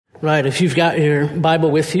Right, if you've got your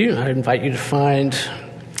Bible with you, I invite you to find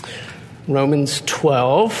Romans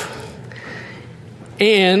 12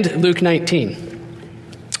 and Luke 19.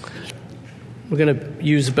 We're going to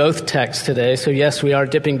use both texts today. So yes, we are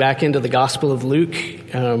dipping back into the Gospel of Luke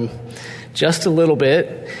just a little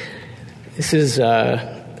bit. This is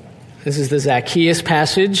the Zacchaeus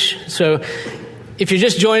passage. So if you're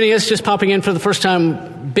just joining us, just popping in for the first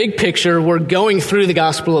time, big picture, we're going through the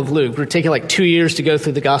Gospel of Luke. We're taking like 2 years to go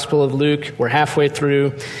through the Gospel of Luke. We're halfway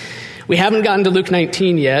through. We haven't gotten to Luke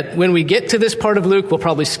 19 yet. When we get to this part of Luke, we'll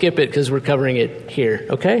probably skip it because we're covering it here.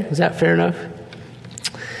 Okay? Is that fair enough?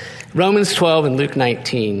 Romans 12 and Luke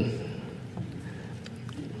 19.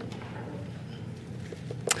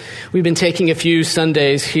 We've been taking a few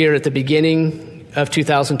Sundays here at the beginning of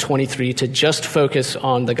 2023 to just focus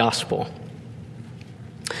on the gospel.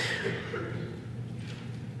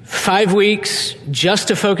 5 weeks just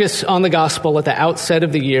to focus on the gospel at the outset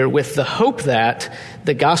of the year with the hope that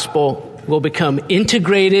the gospel will become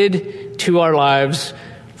integrated to our lives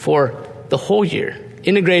for the whole year,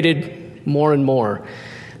 integrated more and more.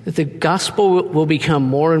 That the gospel will become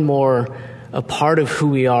more and more a part of who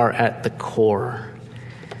we are at the core.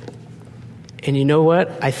 And you know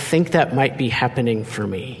what? I think that might be happening for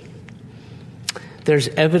me. There's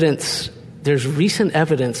recent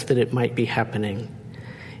evidence that it might be happening.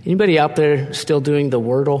 Anybody out there still doing the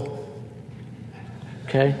Wordle?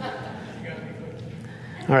 Okay.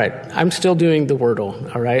 All right. I'm still doing the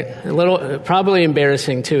Wordle. All right. A little, probably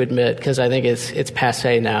embarrassing to admit because I think it's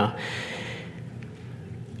passé now.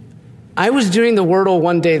 I was doing the Wordle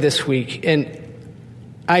one day this week, and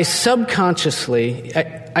I subconsciously,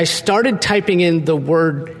 I started typing in the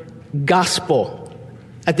word gospel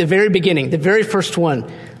at the very beginning, the very first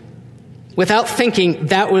one, without thinking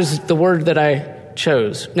that was the word that I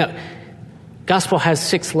chose. Now, gospel has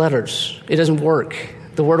 6 letters. It doesn't work.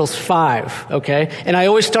 The Wordle's 5, okay? And I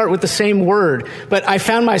always start with the same word, but I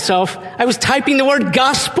found myself, I was typing the word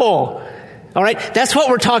gospel. All right? That's what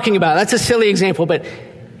we're talking about. That's a silly example, but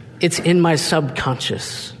it's in my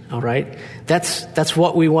subconscious. All right? That's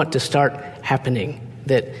what we want to start happening.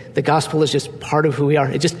 That the gospel is just part of who we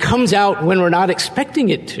are. It just comes out when we're not expecting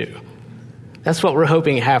it to. That's what we're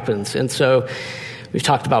hoping happens. And so we've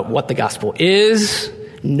talked about what the gospel is,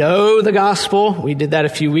 know the gospel. We did that a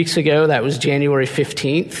few weeks ago. That was January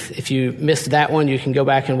 15th. If you missed that one, you can go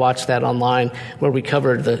back and watch that online where we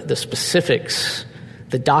covered the specifics,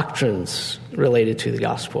 the doctrines related to the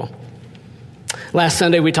gospel. Last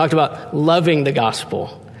Sunday, we talked about loving the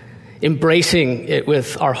gospel, embracing it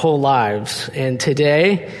with our whole lives. And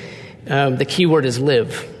today, the key word is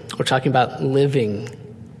live. We're talking about living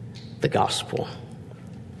the gospel.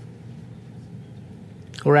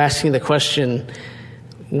 We're asking the question,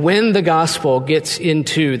 when the gospel gets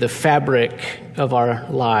into the fabric of our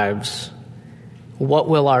lives, what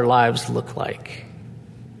will our lives look like?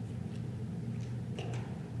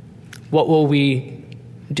 What will we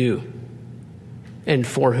do? And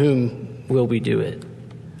for whom will we do it?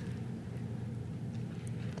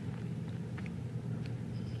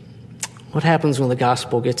 What happens when the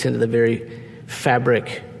gospel gets into the very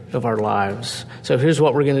fabric of our lives? So here's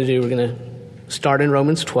what we're going to do. We're going to start in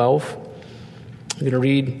Romans 12. We're going to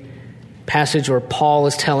read a passage where Paul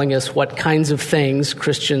is telling us what kinds of things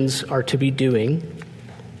Christians are to be doing.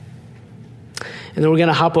 And then we're going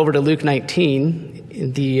to hop over to Luke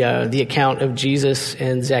 19, the account of Jesus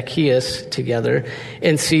and Zacchaeus together,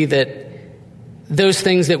 and see that those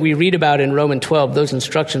things that we read about in Romans 12, those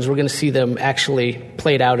instructions, we're going to see them actually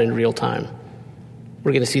played out in real time.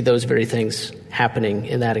 We're going to see those very things happening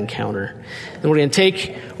in that encounter. And we're going to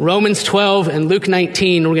take Romans 12 and Luke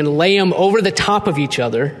 19, we're going to lay them over the top of each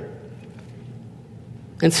other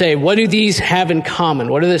and say, what do these have in common?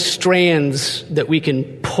 What are the strands that we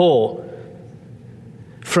can pull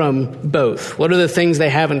from both? What are the things they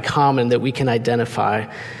have in common that we can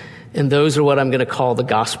identify? And those are what I'm going to call the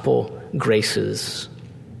gospel graces.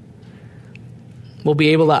 We'll be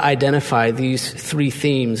able to identify these 3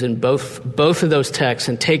 themes in both of those texts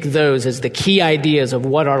and take those as the key ideas of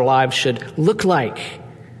what our lives should look like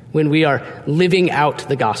when we are living out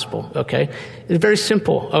the gospel, okay? It's very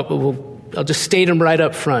simple. I'll just state them right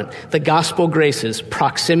up front. The gospel graces: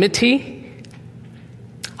 proximity,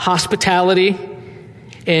 hospitality,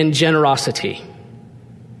 and generosity.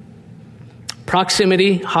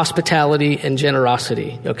 Proximity, hospitality, and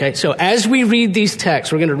generosity. Okay, so as we read these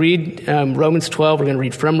texts, we're going to read Romans 12. We're going to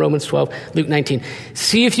read from Romans 12, Luke 19.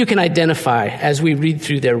 See if you can identify, as we read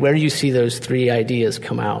through there, where you see those 3 ideas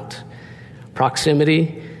come out.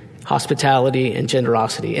 Proximity, hospitality, and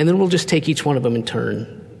generosity. And then we'll just take each one of them in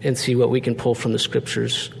turn and see what we can pull from the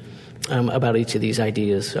scriptures about each of these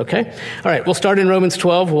ideas, okay? All right, we'll start in Romans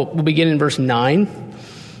 12. We'll begin in verse 9.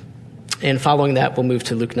 And following that, we'll move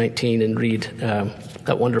to Luke 19 and read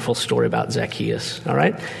that wonderful story about Zacchaeus, all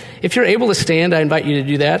right? If you're able to stand, I invite you to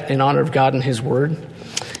do that in honor of God and his word.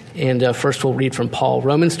 And first we'll read from Paul,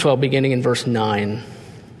 Romans 12, beginning in verse 9.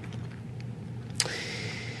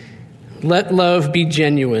 Let love be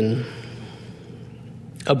genuine.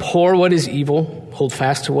 Abhor what is evil. Hold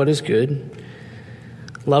fast to what is good.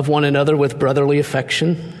 Love one another with brotherly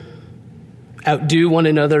affection. Outdo one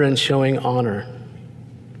another in showing honor.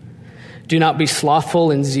 Do not be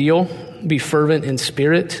slothful in zeal. Be fervent in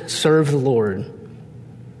spirit. Serve the Lord.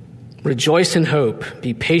 Rejoice in hope.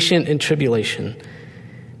 Be patient in tribulation.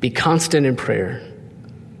 Be constant in prayer.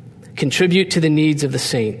 Contribute to the needs of the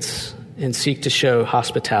saints and seek to show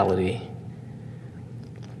hospitality.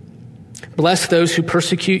 Bless those who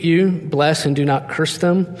persecute you. Bless and do not curse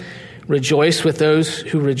them. Rejoice with those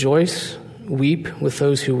who rejoice. Weep with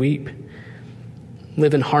those who weep.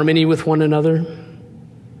 Live in harmony with one another.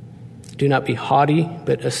 Do not be haughty,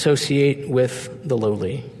 but associate with the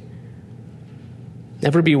lowly.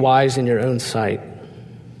 Never be wise in your own sight.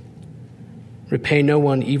 Repay no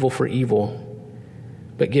one evil for evil,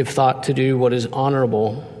 but give thought to do what is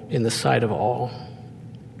honorable in the sight of all.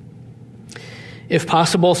 If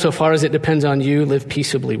possible, so far as it depends on you, live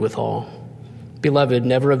peaceably with all. Beloved,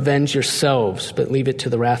 never avenge yourselves, but leave it to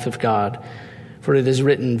the wrath of God. For it is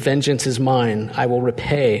written, vengeance is mine, I will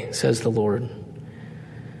repay, says the Lord.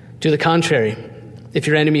 To the contrary, if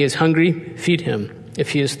your enemy is hungry, feed him.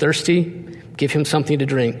 If he is thirsty, give him something to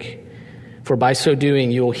drink. For by so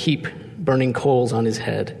doing, you will heap burning coals on his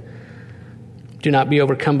head. Do not be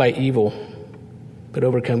overcome by evil, but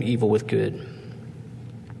overcome evil with good.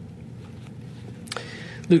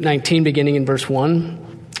 Luke 19, beginning in verse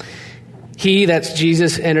 1. He, that's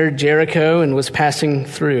Jesus, entered Jericho and was passing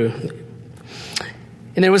through.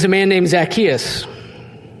 And there was a man named Zacchaeus.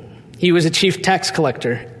 He was a chief tax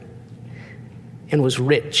collector and was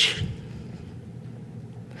rich.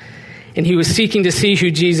 And he was seeking to see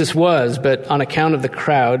who Jesus was, but on account of the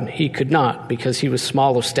crowd, he could not because he was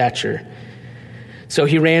small of stature. So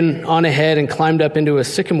he ran on ahead and climbed up into a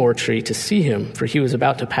sycamore tree to see him, for he was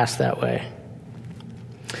about to pass that way.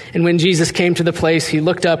 And when Jesus came to the place, he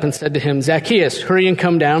looked up and said to him, Zacchaeus, hurry and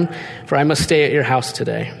come down, for I must stay at your house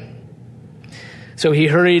today. So he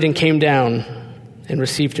hurried and came down and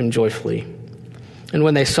received him joyfully. And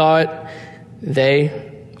when they saw it,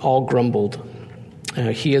 they all grumbled.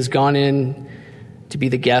 He has gone in to be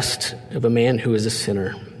the guest of a man who is a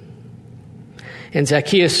sinner. And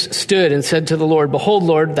Zacchaeus stood and said to the Lord, Behold,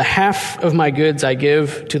 Lord, the half of my goods I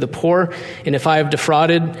give to the poor, and if I have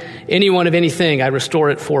defrauded anyone of anything, I restore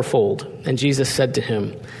it fourfold. And Jesus said to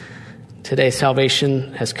him, Today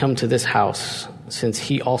salvation has come to this house, since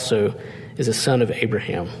he also is a son of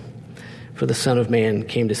Abraham. For the Son of Man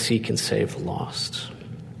came to seek and save the lost.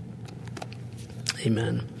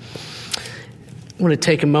 Amen. I want to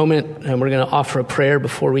take a moment, and we're going to offer a prayer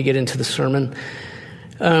before we get into the sermon.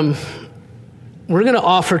 We're going to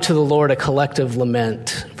offer to the Lord a collective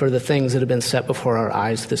lament for the things that have been set before our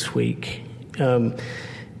eyes this week.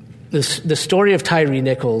 The story of Tyree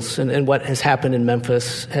Nichols and what has happened in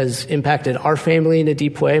Memphis has impacted our family in a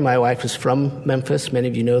deep way. My wife is from Memphis. Many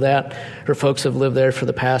of you know that. Her folks have lived there for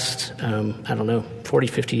the past, 40,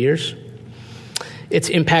 50 years. It's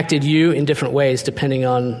impacted you in different ways depending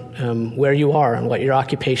on where you are and what your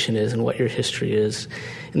occupation is and what your history is.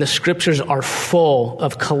 And the scriptures are full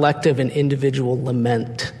of collective and individual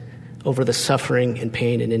lament over the suffering and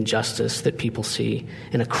pain and injustice that people see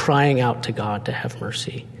and a crying out to God to have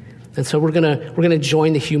mercy. And so we're gonna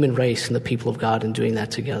join the human race and the people of God in doing that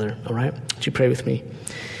together. All right? Would you pray with me?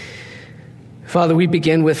 Father, we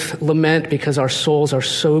begin with lament because our souls are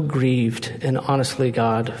so grieved and honestly,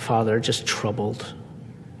 God, Father, just troubled.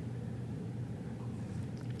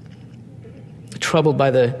 Troubled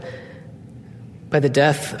by the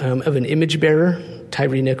death of an image bearer,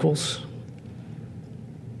 Tyree Nichols.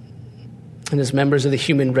 And as members of the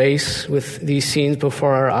human race, with these scenes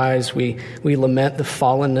before our eyes, we lament the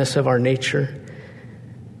fallenness of our nature,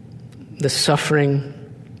 the suffering,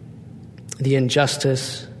 the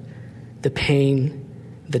injustice, the pain,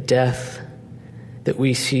 the death that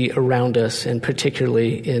we see around us, and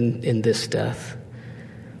particularly in this death.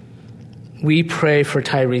 We pray for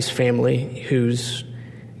Tyree's family, whose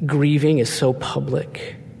grieving is so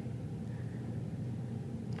public.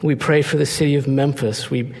 We pray for the city of Memphis.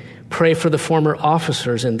 We pray for the former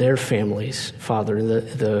officers and their families, Father, and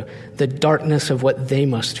the darkness of what they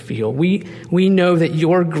must feel. We know that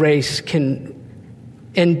your grace can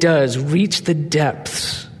and does reach the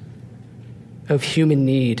depths of human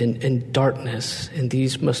need and darkness, and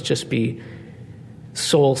these must just be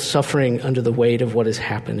souls suffering under the weight of what has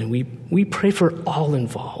happened. And we pray for all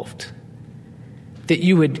involved, that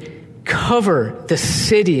you would cover the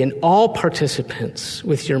city and all participants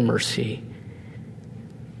with your mercy.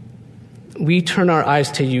 We turn our eyes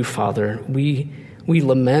to you, Father. We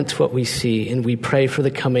lament what we see, and we pray for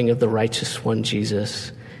the coming of the righteous one,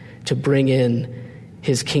 Jesus, to bring in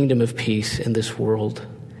his kingdom of peace in this world,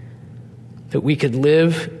 that we could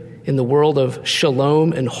live in the world of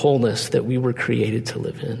shalom and wholeness that we were created to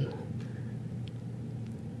live in.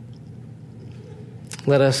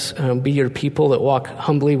 Let us be your people that walk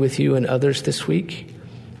humbly with you and others this week,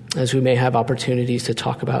 as we may have opportunities to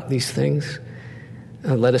talk about these things.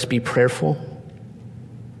 Let us be prayerful,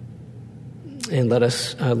 and let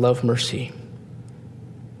us love mercy.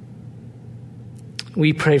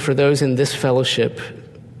 We pray for those in this fellowship,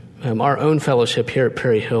 our own fellowship here at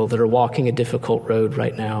Prairie Hill, that are walking a difficult road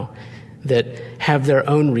right now, that have their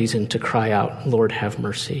own reason to cry out, Lord, have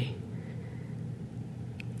mercy.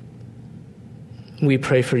 We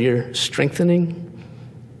pray for your strengthening,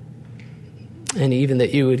 and even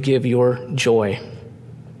that you would give your joy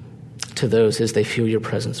to those as they feel your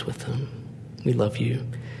presence with them. We love you.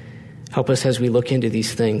 Help us as we look into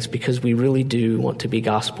these things, because we really do want to be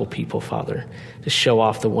gospel people, Father, to show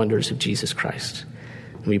off the wonders of Jesus Christ.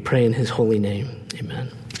 And we pray in his holy name.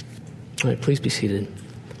 Amen. All right, please be seated.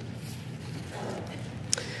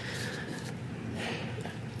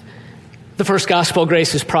 The first gospel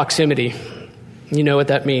grace is proximity. You know what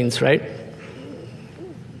that means, right?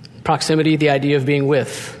 Proximity, the idea of being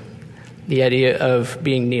with, the idea of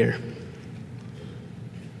being near.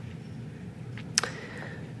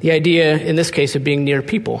 The idea, in this case, of being near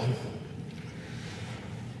people.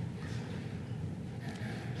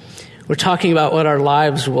 We're talking about what our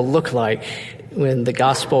lives will look like when the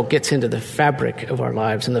gospel gets into the fabric of our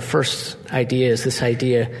lives. And the first idea is this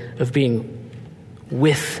idea of being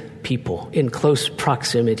with people, in close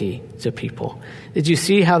proximity to people. Did you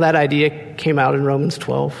see how that idea came out in Romans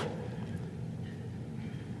 12?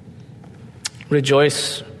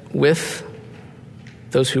 Rejoice with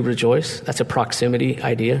those who rejoice. That's a proximity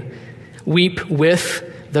idea. Weep with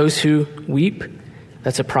those who weep.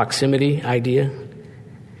 That's a proximity idea.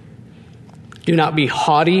 Do not be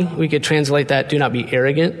haughty. We could translate that, do not be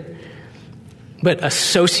arrogant, but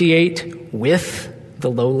associate with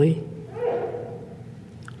the lowly.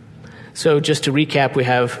 So just to recap, we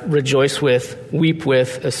have rejoice with, weep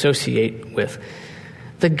with, associate with.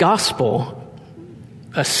 The gospel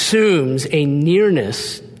assumes a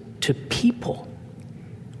nearness to people,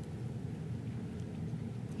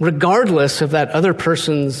 regardless of that other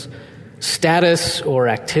person's status or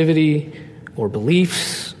activity or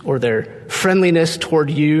beliefs or their friendliness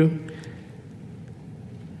toward you,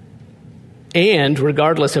 and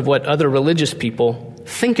regardless of what other religious people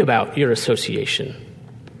think about your association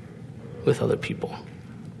with other people.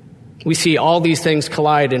 We see all these things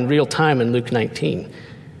collide in real time in Luke 19.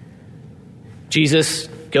 Jesus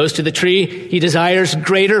goes to the tree. He desires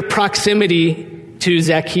greater proximity to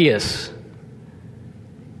Zacchaeus.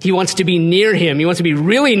 He wants to be near him. He wants to be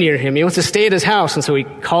really near him. He wants to stay at his house, and so he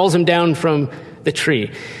calls him down from the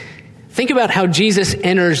tree. Think about how Jesus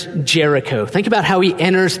enters Jericho. Think about how he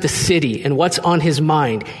enters the city and what's on his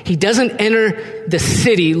mind. He doesn't enter the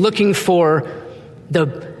city looking for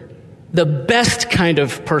the best kind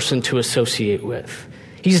of person to associate with.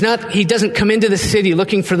 He doesn't come into the city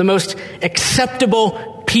looking for the most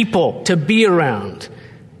acceptable people to be around.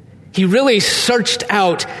 He really searched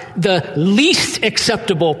out the least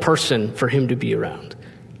acceptable person for him to be around.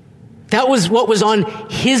 That was what was on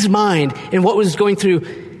his mind and what was going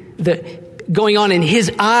on in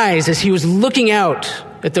his eyes as he was looking out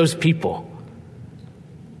at those people.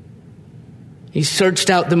 He searched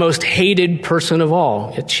out the most hated person of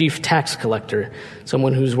all, a chief tax collector,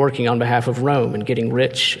 someone who's working on behalf of Rome and getting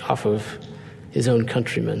rich off of his own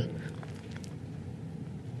countrymen.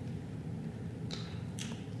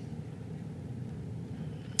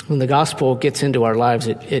 When the gospel gets into our lives,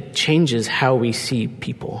 it changes how we see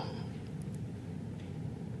people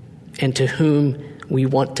and to whom we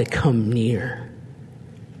want to come near.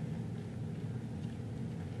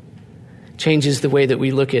 Changes the way that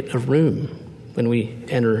we look at a room when we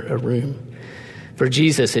enter a room. For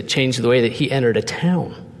Jesus, it changed the way that he entered a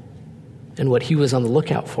town and what he was on the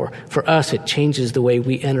lookout for. For us, it changes the way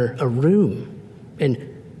we enter a room and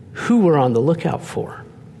who we're on the lookout for.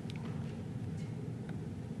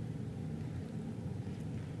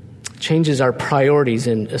 Changes our priorities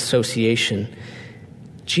in association.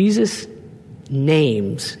 Jesus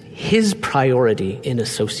names his priority in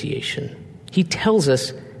association. He tells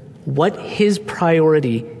us what his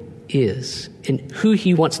priority is and who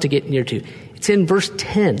he wants to get near to. It's in verse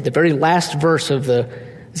 10, the very last verse of the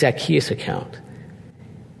Zacchaeus account.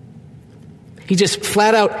 He just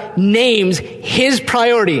flat out names his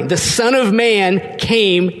priority. The Son of Man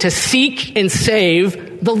came to seek and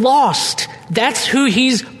save the lost. That's who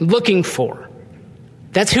he's looking for.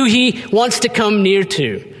 That's who he wants to come near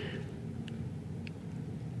to.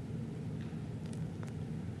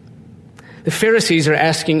 The Pharisees are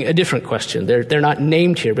asking a different question. They're not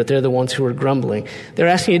named here, but they're the ones who are grumbling. They're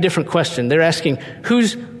asking a different question. They're asking,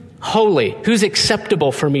 who's holy? Who's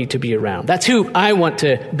acceptable for me to be around? That's who I want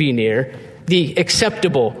to be near, the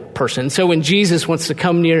acceptable person. So when Jesus wants to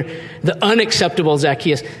come near the unacceptable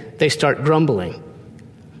Zacchaeus, they start grumbling.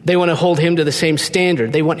 They want to hold him to the same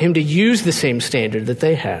standard. They want him to use the same standard that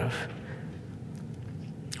they have.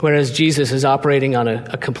 Whereas Jesus is operating on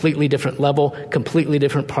a completely different level, completely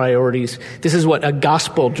different priorities. This is what a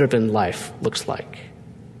gospel-driven life looks like.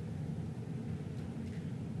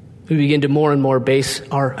 We begin to more and more base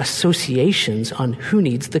our associations on who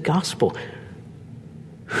needs the gospel.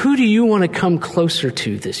 Who do you want to come closer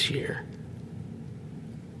to this year?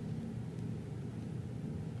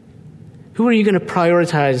 Who are you going to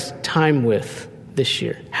prioritize time with this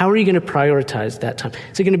year? How are you going to prioritize that time?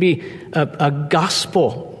 Is it going to be a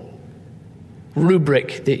gospel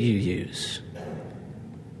rubric that you use?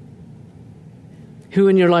 Who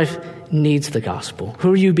in your life needs the gospel?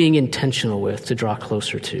 Who are you being intentional with to draw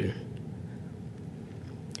closer to?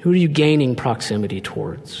 Who are you gaining proximity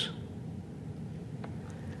towards?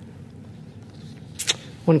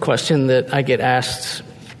 One question that I get asked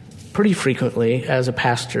pretty frequently as a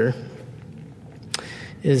pastor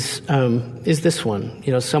is this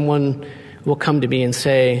one. Someone will come to me and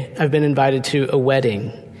say, I've been invited to a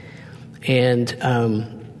wedding,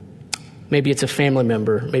 and maybe it's a family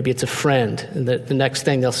member, maybe it's a friend, and the next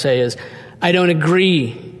thing they'll say is, I don't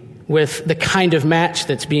agree with the kind of match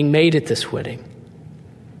that's being made at this wedding.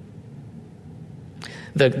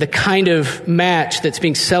 The kind of match that's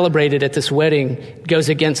being celebrated at this wedding goes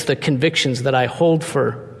against the convictions that I hold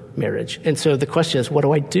for marriage. And so the question is, what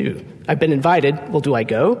do I do? I've been invited. Well, do I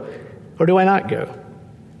go or do I not go?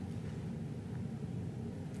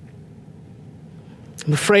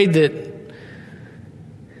 I'm afraid that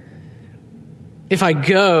if I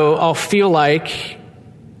go, I'll feel like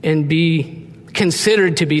and be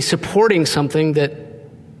considered to be supporting something that,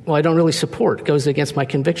 well, I don't really support. It goes against my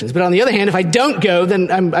convictions. But on the other hand, if I don't go,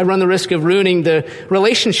 then I run the risk of ruining the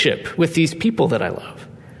relationship with these people that I love.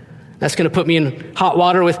 That's going to put me in hot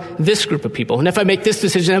water with this group of people. And if I make this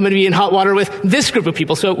decision, I'm going to be in hot water with this group of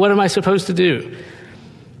people. So what am I supposed to do?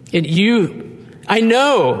 I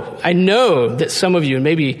know that some of you, and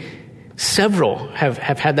maybe several, have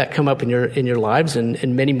had that come up in your lives,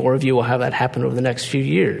 and many more of you will have that happen over the next few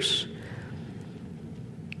years.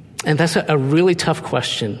 And that's a really tough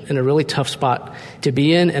question and a really tough spot to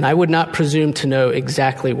be in. And I would not presume to know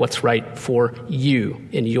exactly what's right for you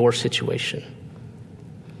in your situation.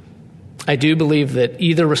 I do believe that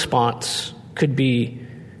either response could be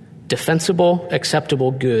defensible,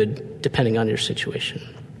 acceptable, good, depending on your situation.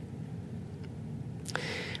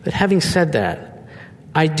 But having said that,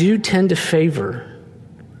 I do tend to favor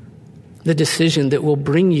the decision that will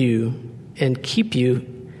bring you and keep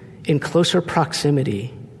you in closer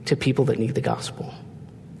proximity to people that need the gospel.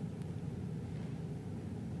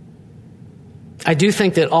 I do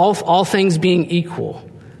think that all things being equal,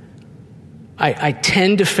 I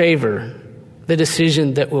tend to favor the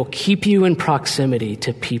decision that will keep you in proximity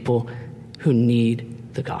to people who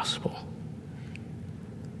need the gospel.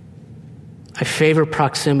 I favor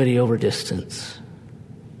proximity over distance.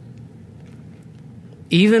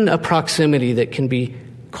 Even a proximity that can be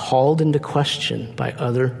called into question by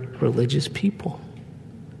other religious people.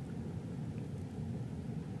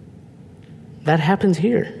 That happens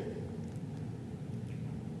here.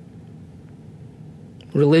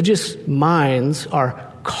 Religious minds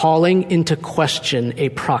are calling into question a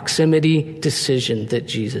proximity decision that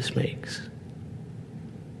Jesus makes.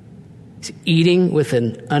 He's eating with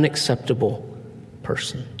an unacceptable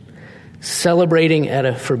person, celebrating at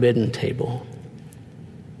a forbidden table.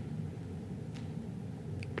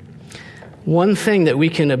 One thing that we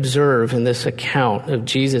can observe in this account of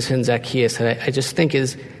Jesus and Zacchaeus that I just think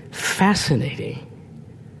is fascinating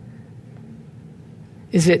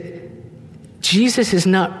is that Jesus is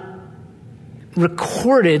not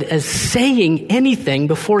recorded as saying anything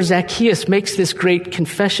before Zacchaeus makes this great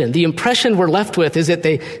confession. The impression we're left with is that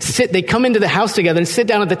they come into the house together and sit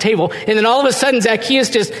down at the table, and then all of a sudden Zacchaeus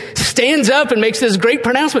just stands up and makes this great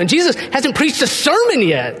pronouncement. Jesus hasn't preached a sermon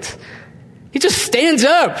yet. He just stands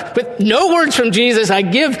up with no words from Jesus. I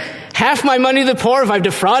give half my money to the poor if I've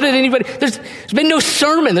defrauded anybody. There's been no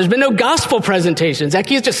sermon. There's been no gospel presentation.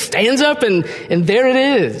 Zacchaeus just stands up and there it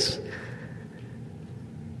is.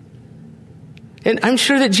 And I'm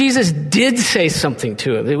sure that Jesus did say something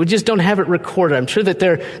to him. We just don't have it recorded. I'm sure that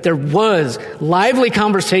there was lively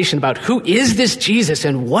conversation about who is this Jesus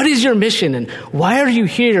and what is your mission and why are you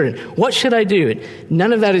here and what should I do? And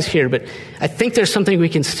none of that is here, but I think there's something we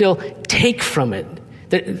can still take from it.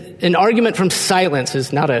 An argument from silence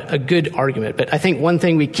is not a good argument, but I think one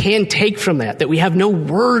thing we can take from that we have no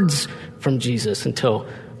words from Jesus until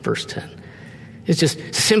verse 10, is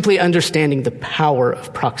just simply understanding the power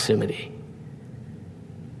of proximity.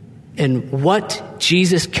 And what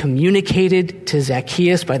Jesus communicated to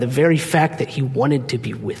Zacchaeus by the very fact that he wanted to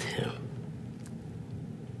be with him.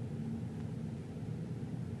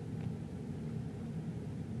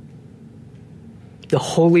 The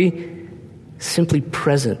holy simply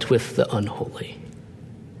present with the unholy.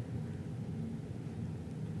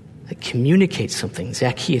 That communicates something.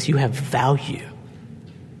 Zacchaeus, you have value.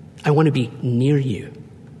 I want to be near you.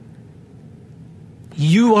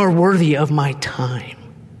 You are worthy of my time.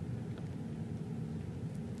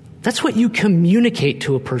 That's what you communicate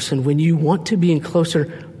to a person when you want to be in closer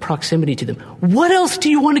proximity to them. What else do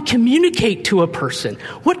you want to communicate to a person?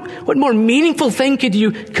 What more meaningful thing could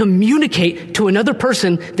you communicate to another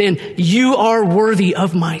person than you are worthy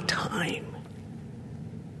of my time?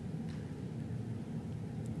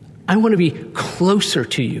 I want to be closer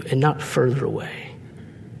to you and not further away.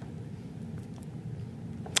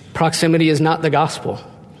 Proximity is not the gospel.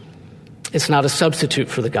 It's not a substitute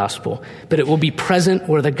for the gospel, but it will be present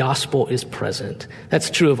where the gospel is present. That's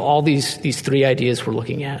true of all these three ideas we're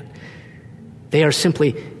looking at. They are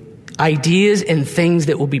simply ideas and things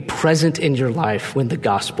that will be present in your life when the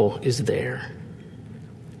gospel is there.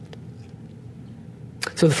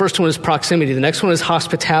 So the first one is proximity. The next one is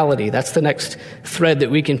hospitality. That's the next thread that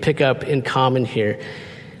we can pick up in common here.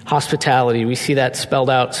 Hospitality. We see that spelled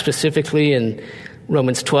out specifically in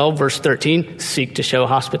Romans 12, verse 13. Seek to show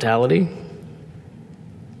hospitality.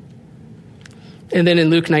 And then in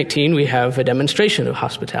Luke 19, we have a demonstration of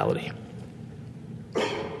hospitality.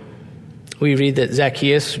 We read that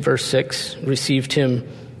Zacchaeus, verse 6, received him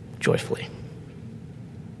joyfully.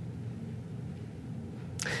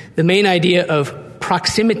 The main idea of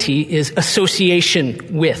proximity is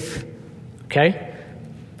association with, okay?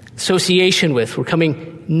 Association with. We're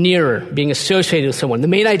coming nearer, being associated with someone. The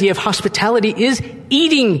main idea of hospitality is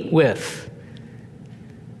eating with.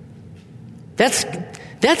 That's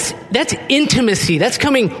intimacy. That's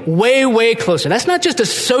coming way, way closer. That's not just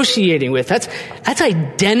associating with. That's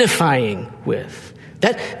identifying with.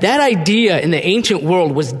 That idea in the ancient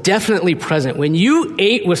world was definitely present. When you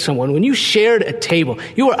ate with someone, when you shared a table,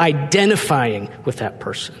 you were identifying with that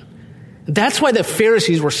person. That's why the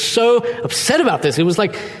Pharisees were so upset about this. It was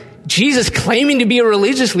like Jesus, claiming to be a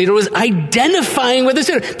religious leader, was identifying with the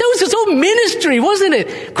sinner. That was his whole ministry, wasn't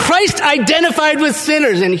it? Christ identified with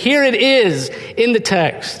sinners, and here it is in the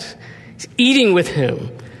text. He's eating with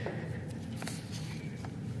him.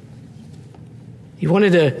 He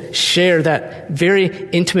wanted to share that very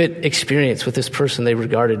intimate experience with this person they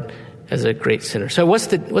regarded as a great sinner. So what's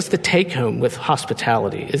the take home with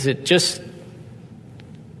hospitality? Is it just,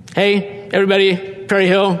 hey, everybody, Prairie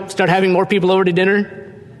Hill, start having more people over to dinner?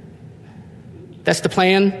 That's the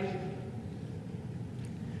plan?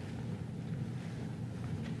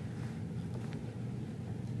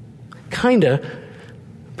 Kinda.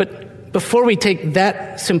 But before we take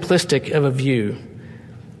that simplistic of a view,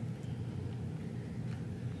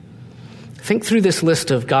 think through this list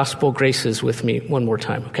of gospel graces with me one more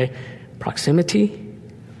time, okay? Proximity,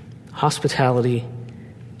 hospitality,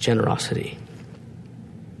 generosity.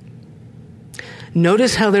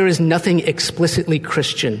 Notice how there is nothing explicitly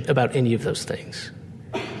Christian about any of those things.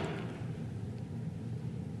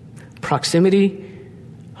 Proximity,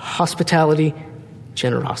 hospitality,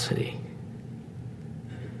 generosity.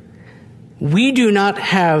 We do not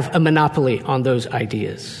have a monopoly on those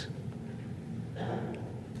ideas.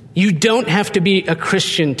 You don't have to be a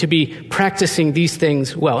Christian to be practicing these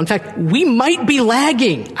things well. In fact, we might be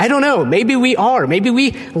lagging. I don't know. Maybe we are. Maybe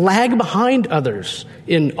we lag behind others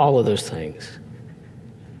in all of those things.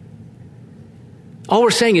 All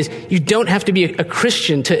we're saying is you don't have to be a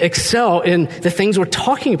Christian to excel in the things we're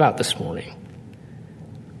talking about this morning.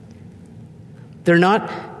 They're not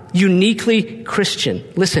uniquely Christian.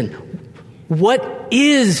 Listen, what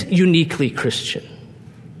is uniquely Christian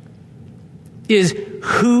is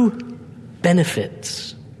who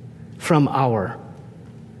benefits from our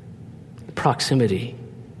proximity,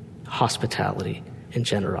 hospitality, and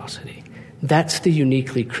generosity. That's the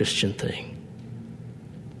uniquely Christian thing.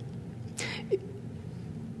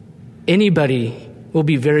 Anybody will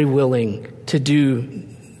be very willing to do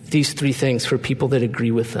these three things for people that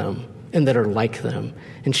agree with them and that are like them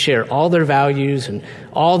and share all their values and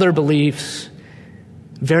all their beliefs,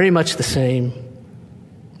 very much the same.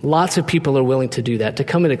 Lots of people are willing to do that, to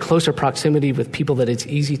come into closer proximity with people that it's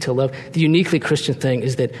easy to love. The uniquely Christian thing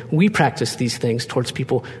is that we practice these things towards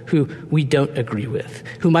people who we don't agree with,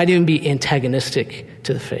 who might even be antagonistic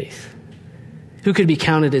to the faith, who could be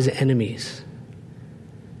counted as enemies.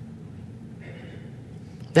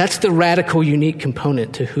 That's the radical, unique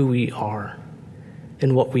component to who we are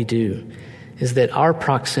and what we do, is that our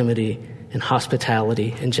proximity and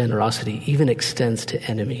hospitality and generosity even extends to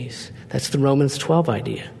enemies. That's the Romans 12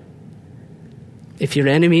 idea. If your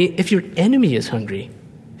enemy is hungry,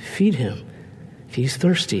 feed him. If he's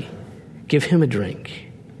thirsty, give him a drink.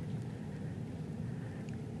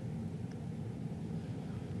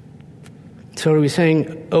 So are we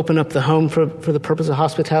saying open up the home for the purpose of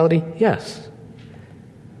hospitality? Yes.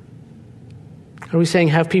 Are we saying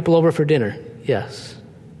have people over for dinner? Yes.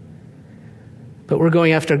 But we're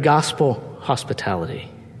going after gospel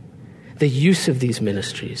hospitality, the use of these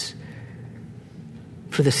ministries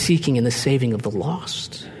for the seeking and the saving of the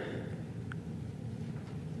lost.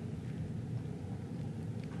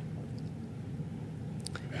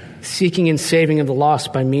 Seeking and saving of the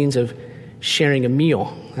lost by means of sharing a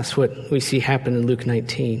meal. That's what we see happen in Luke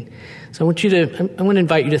 19. So I want to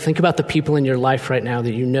invite you to think about the people in your life right now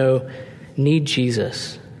that you know need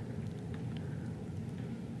Jesus.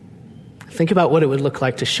 Think about what it would look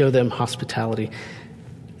like to show them hospitality.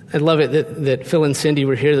 I love it that Phil and Cindy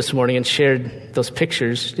were here this morning and shared those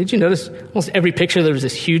pictures. Did you notice almost every picture there was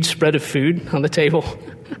this huge spread of food on the table?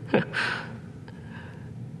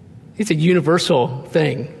 It's a universal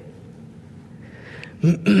thing.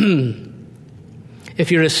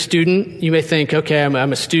 If you're a student, you may think, okay,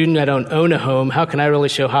 I'm a student, I don't own a home. How can I really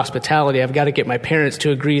show hospitality? I've got to get my parents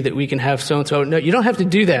to agree that we can have so-and-so. No, you don't have to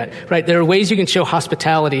do that, right? There are ways you can show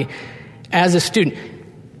hospitality as a student.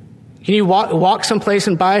 Can you walk someplace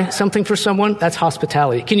and buy something for someone? That's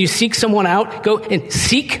hospitality. Can you seek someone out? Go and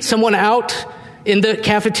seek someone out in the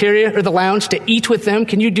cafeteria or the lounge to eat with them?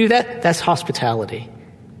 Can you do that? That's hospitality.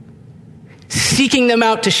 Seeking them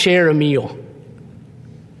out to share a meal.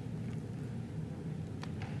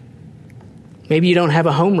 Maybe you don't have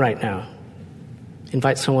a home right now.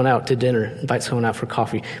 Invite someone out to dinner. Invite someone out for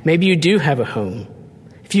coffee. Maybe you do have a home.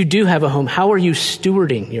 If you do have a home, how are you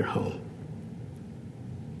stewarding your home?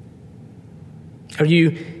 Are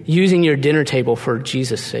you using your dinner table for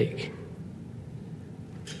Jesus' sake?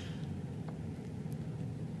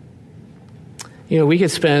 You know, we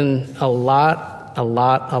could spend a lot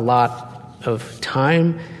of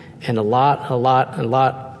time and a lot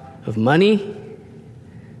of money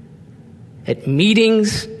at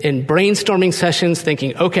meetings and brainstorming sessions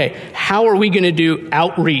thinking, okay, how are we going to do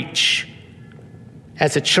outreach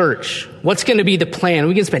as a church? What's going to be the plan?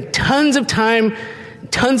 We can spend tons of time,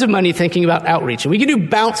 tons of money thinking about outreach. And we can do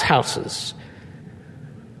bounce houses.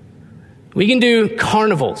 We can do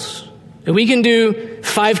carnivals. And we can do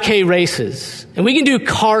 5K races. And we can do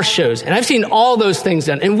car shows. And I've seen all those things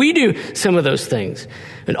done. And we do some of those things.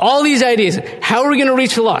 And all these ideas, how are we going to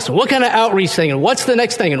reach the lost? And what kind of outreach thing? And what's the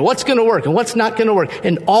next thing? And what's going to work? And what's not going to work?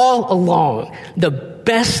 And all along, the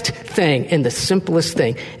best thing and the simplest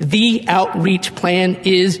thing, the outreach plan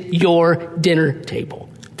is your dinner table.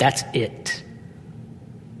 That's it.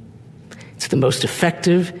 It's the most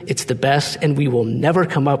effective, it's the best, and we will never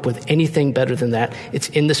come up with anything better than that. It's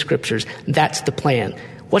in the scriptures. That's the plan.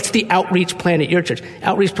 What's the outreach plan at your church?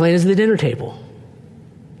 Outreach plan is the dinner table.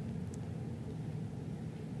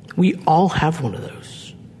 We all have one of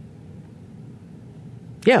those.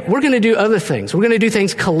 Yeah, we're going to do other things. We're going to do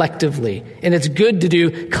things collectively, and it's good to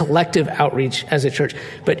do collective outreach as a church.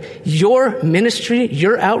 But your ministry,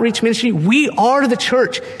 your outreach ministry, we are the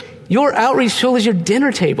church. Your outreach tool is your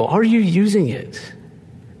dinner table. Are you using it?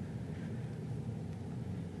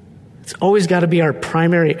 It's always got to be our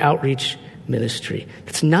primary outreach ministry.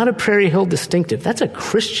 It's not a Prairie Hill distinctive. That's a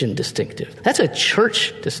Christian distinctive. That's a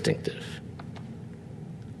church distinctive.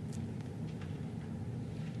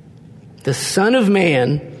 The Son of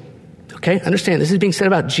Man, okay, understand, this is being said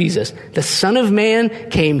about Jesus. The Son of Man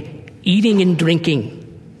came eating and drinking,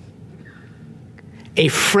 a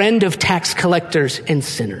friend of tax collectors and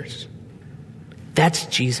sinners. That's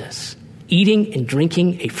Jesus, eating and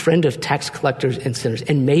drinking, a friend of tax collectors and sinners.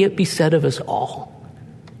 And may it be said of us all.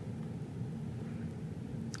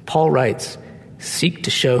 Paul writes, seek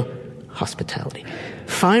to show hospitality.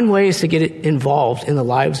 Find ways to get involved in the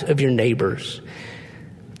lives of your neighbors.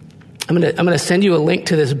 I'm gonna send you a link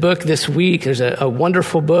to this book this week. There's a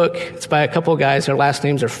wonderful book. It's by a couple of guys. Their last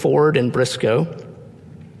names are Ford and Briscoe.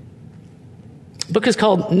 The book is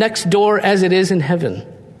called Next Door as It Is in Heaven.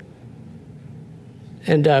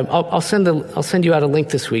 And I'll send you out a link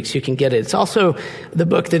this week so you can get it. It's also the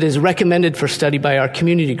book that is recommended for study by our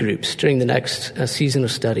community groups during the next season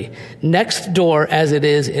of study. Next Door as It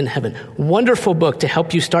Is in Heaven. Wonderful book to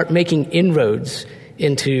help you start making inroads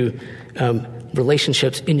into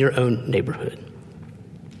relationships in your own neighborhood.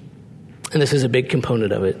 And this is a big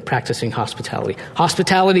component of it, practicing hospitality.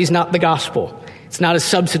 Hospitality is not the gospel. It's not a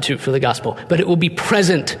substitute for the gospel, but it will be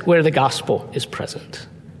present where the gospel is present.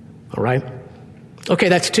 All right? Okay,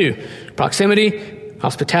 that's 2. Proximity,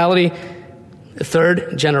 hospitality. The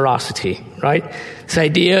third, generosity, right? This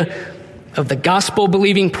idea of the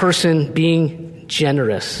gospel-believing person being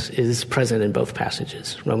generous is present in both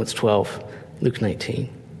passages, Romans 12, Luke 19.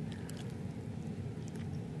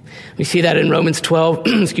 We see that in Romans 12.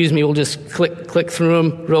 We'll just click through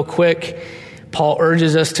them real quick. Paul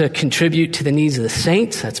urges us to contribute to the needs of the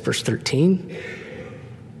saints. That's verse 13.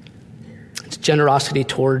 It's generosity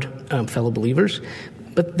toward fellow believers.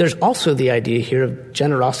 But there's also the idea here of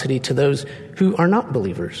generosity to those who are not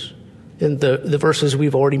believers. In the verses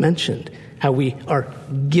we've already mentioned, how we are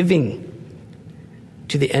giving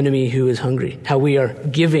to the enemy who is hungry, how we are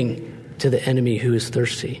giving to the enemy who is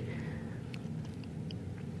thirsty.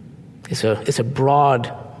 It's a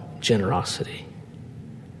broad generosity.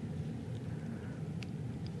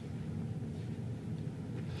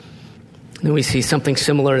 And then we see something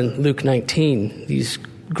similar in Luke 19, these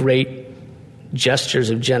great gestures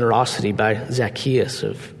of generosity by Zacchaeus,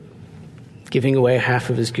 of giving away half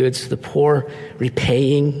of his goods to the poor,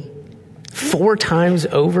 repaying 4 times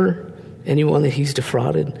over anyone that he's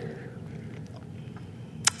defrauded.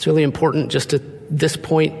 It's really important just at this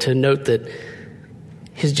point to note that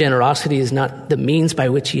his generosity is not the means by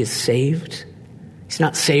which he is saved. He's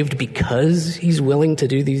not saved because he's willing to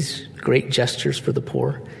do these great gestures for the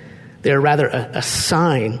poor. They're rather a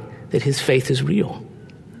sign that his faith is real.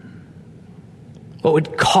 What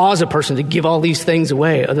would cause a person to give all these things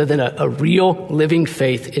away other than a real living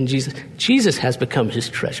faith in Jesus? Jesus has become his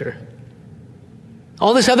treasure.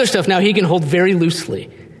 All this other stuff now he can hold very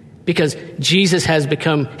loosely because Jesus has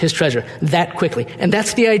become his treasure that quickly. And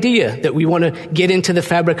that's the idea that we want to get into the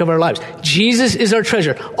fabric of our lives. Jesus is our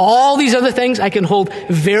treasure. All these other things I can hold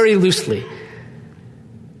very loosely.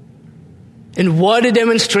 And what a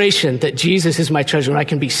demonstration that Jesus is my treasure, and I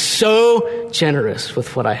can be so generous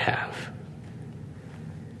with what I have.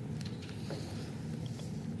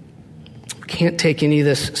 We can't take any of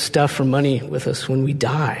this stuff or money with us when we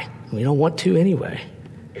die. We don't want to anyway.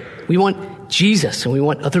 We want Jesus, and we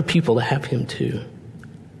want other people to have him too.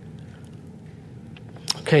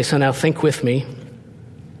 Okay, so now think with me.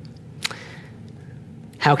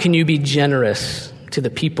 How can you be generous to the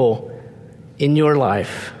people in your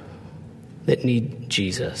life that need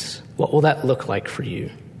Jesus? What will that look like for you?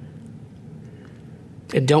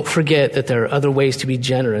 And don't forget that there are other ways to be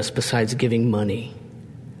generous besides giving money.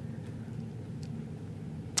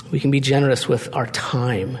 We can be generous with our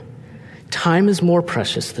time. Time is more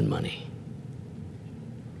precious than money.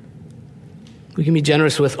 We can be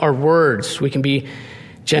generous with our words. We can be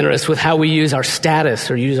generous with how we use our status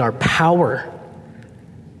or use our power.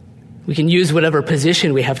 We can use whatever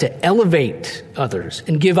position we have to elevate others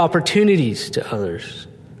and give opportunities to others.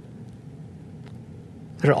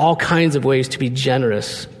 There are all kinds of ways to be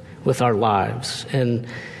generous with our lives. And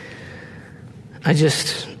I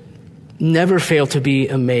just never fail to be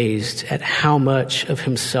amazed at how much of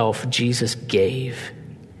himself Jesus gave.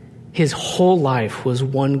 His whole life was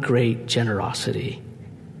one great generosity.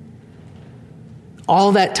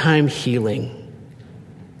 All that time healing.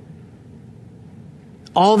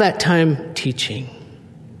 All that time teaching.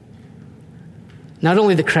 Not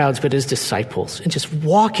only the crowds, but his disciples. And just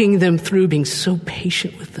walking them through, being so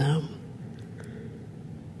patient with them.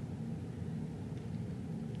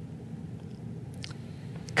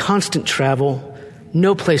 Constant travel,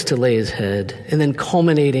 no place to lay his head, and then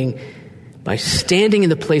culminating by standing in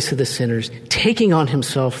the place of the sinners, taking on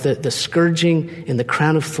himself the scourging and the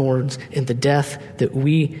crown of thorns and the death that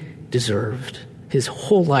we deserved. His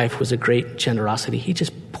whole life was a great generosity. He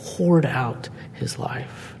just poured out his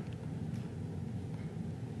life.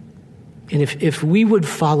 And if we would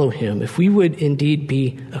follow him, if we would indeed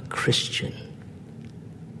be a Christian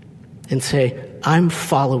and say, I'm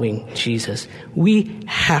following Jesus, we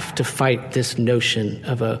have to fight this notion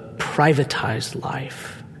of a privatized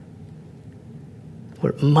life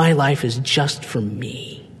where my life is just for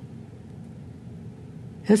me.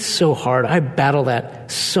 It's so hard. I battle that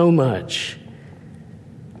so much.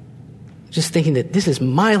 just thinking that this is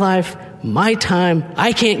my life, my time,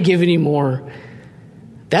 I can't give any more.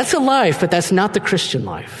 That's a life, but that's not the Christian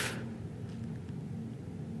life.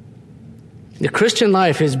 The Christian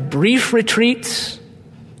life is brief retreats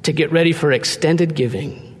to get ready for extended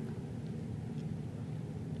giving.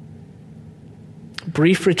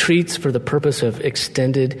 Brief retreats for the purpose of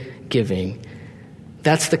extended giving.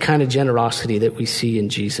 That's the kind of generosity that we see in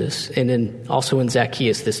Jesus, and also in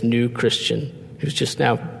Zacchaeus, this new Christian who's just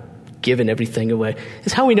now given everything away.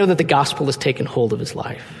 It's how we know that the gospel has taken hold of his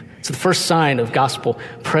life. It's the first sign of gospel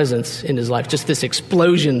presence in his life, just this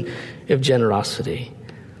explosion of generosity.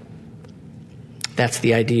 That's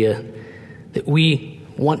the idea that we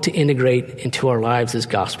want to integrate into our lives as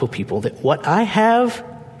gospel people, that what I have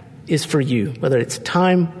is for you, whether it's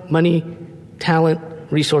time, money, talent,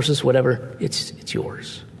 resources, whatever, it's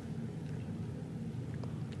yours.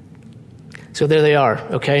 So there they are,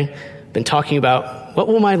 okay? Been talking about what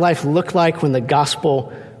will my life look like when the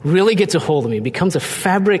gospel really gets a hold of me, becomes a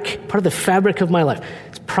fabric, part of the fabric of my life.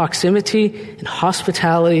 It's proximity and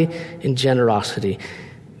hospitality and generosity.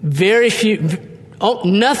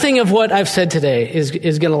 Nothing of what I've said today is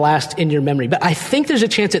going to last in your memory. But I think there's a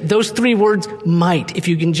chance that those three words might, if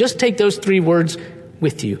you can just take those three words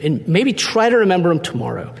with you and maybe try to remember them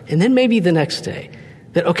tomorrow and then maybe the next day.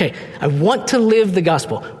 That, okay, I want to live the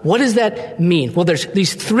gospel. What does that mean? Well, there's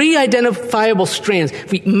these three identifiable strands.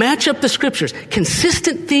 If we match up the scriptures,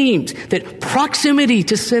 consistent themes, that proximity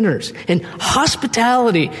to sinners and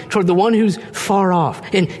hospitality toward the one who's far off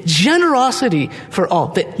and generosity for all.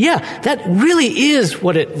 That really is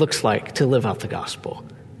what it looks like to live out the gospel.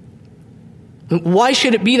 Why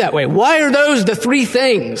should it be that way? Why are those the three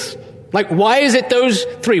things? Like, why is it those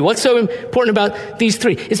three? What's so important about these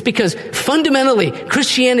three? It's because fundamentally,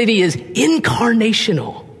 Christianity is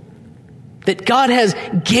incarnational. That God has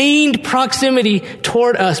gained proximity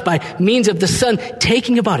toward us by means of the Son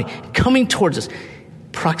taking a body, coming towards us.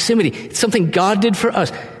 Proximity. It's something God did for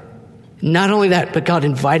us. Not only that, but God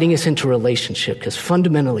inviting us into relationship, because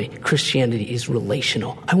fundamentally, Christianity is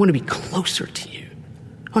relational. I want to be closer to you.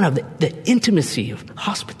 I want to have the intimacy of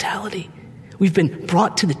hospitality. We've been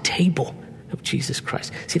brought to the table of Jesus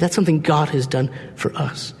Christ. See, that's something God has done for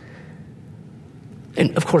us.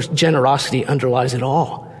 And of course, generosity underlies it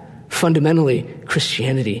all. Fundamentally,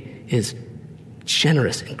 Christianity is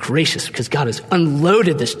generous and gracious because God has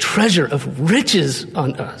unloaded this treasure of riches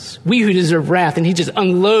on us. We who deserve wrath, and he just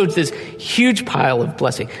unloads this huge pile of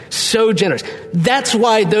blessing. So generous. That's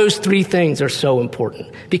why those three things are so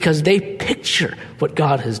important, because they picture what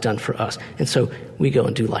God has done for us. And so we go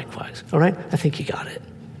and do likewise. All right? I think you got it.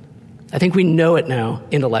 I think we know it now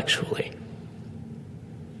intellectually.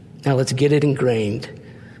 Now let's get it ingrained.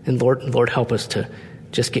 And Lord, help us to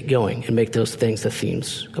just get going and make those things the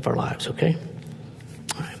themes of our lives, okay?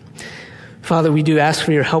 All right. Father, we do ask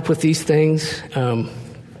for your help with these things.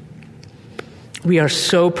 We are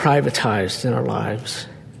so privatized in our lives.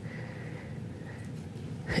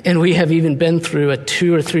 And we have even been through a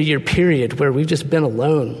 2 or 3 year period where we've just been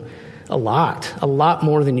alone a lot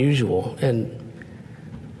more than usual. And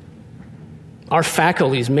our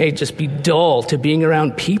faculties may just be dull to being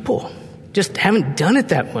around people. Just haven't done it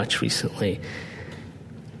that much recently.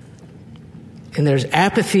 And there's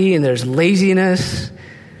apathy and there's laziness.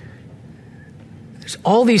 There's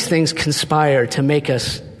all these things conspire to make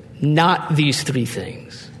us not these three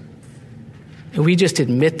things. And we just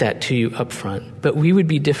admit that to you up front. But we would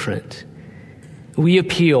be different. We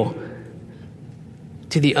appeal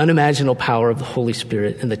to the unimaginable power of the Holy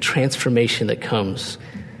Spirit and the transformation that comes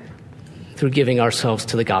through giving ourselves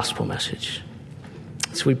to the gospel message.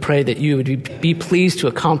 So we pray that you would be pleased to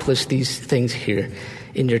accomplish these things here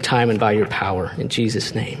in your time and by your power. In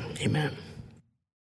Jesus' name, amen.